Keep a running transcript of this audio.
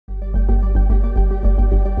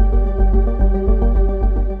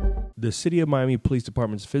The City of Miami Police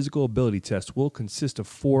Department's physical ability test will consist of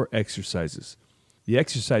 4 exercises. The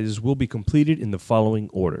exercises will be completed in the following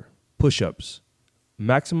order. Push-ups,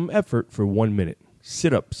 maximum effort for 1 minute.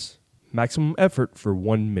 Sit-ups, maximum effort for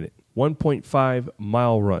 1 minute.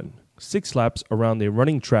 1.5-mile run, 6 laps around a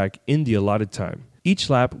running track in the allotted time. Each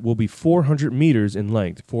lap will be 400 meters in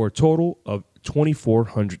length for a total of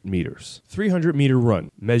 2,400 meters. 300-meter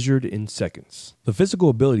run, measured in seconds. The physical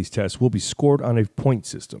abilities test will be scored on a point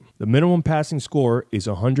system. The minimum passing score is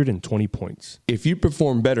 120 points. If you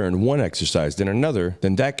perform better in one exercise than another,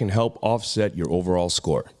 then that can help offset your overall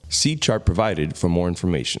score. See chart provided for more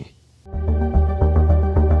information.